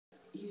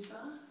Utah?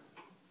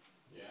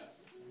 Yes.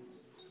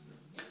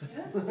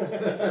 Yes?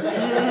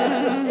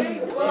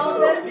 Well,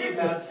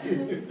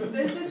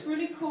 there's this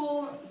really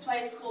cool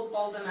place called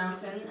Boulder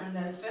Mountain, and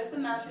there's first the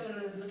mountain and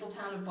then there's a little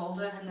town of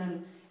Boulder, and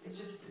then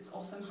it's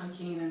awesome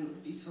hiking and it's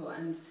beautiful.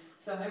 And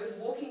so I was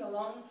walking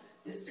along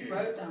this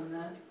road down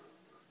there,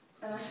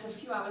 and I had a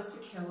few hours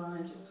to kill, and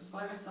I just was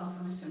by myself,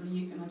 and I took my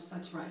uke and I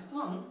decided to write a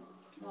song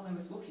while I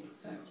was walking.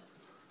 So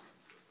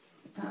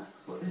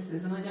that's what this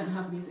is, and I don't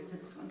have music for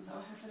this one, so I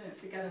hope I don't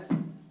forget it.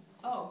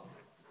 Oh.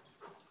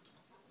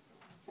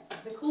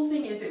 The cool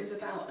thing is it was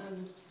about,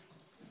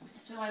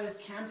 so I was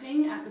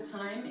camping at the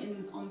time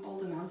on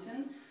Boulder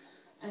Mountain,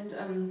 and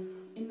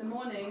in the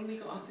morning we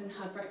got up and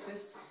had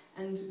breakfast,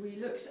 and we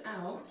looked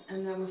out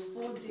and there were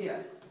 4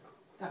 deer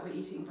that were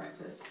eating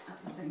breakfast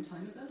at the same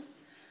time as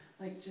us,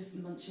 like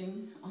just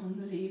munching on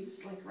the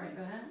leaves, like right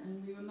there,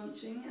 and we were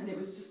munching, and it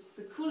was just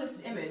the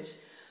coolest image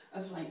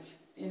of like,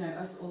 you know,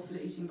 us all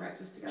sort of eating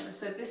breakfast together.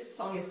 So this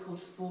song is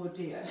called 4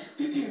 Deer.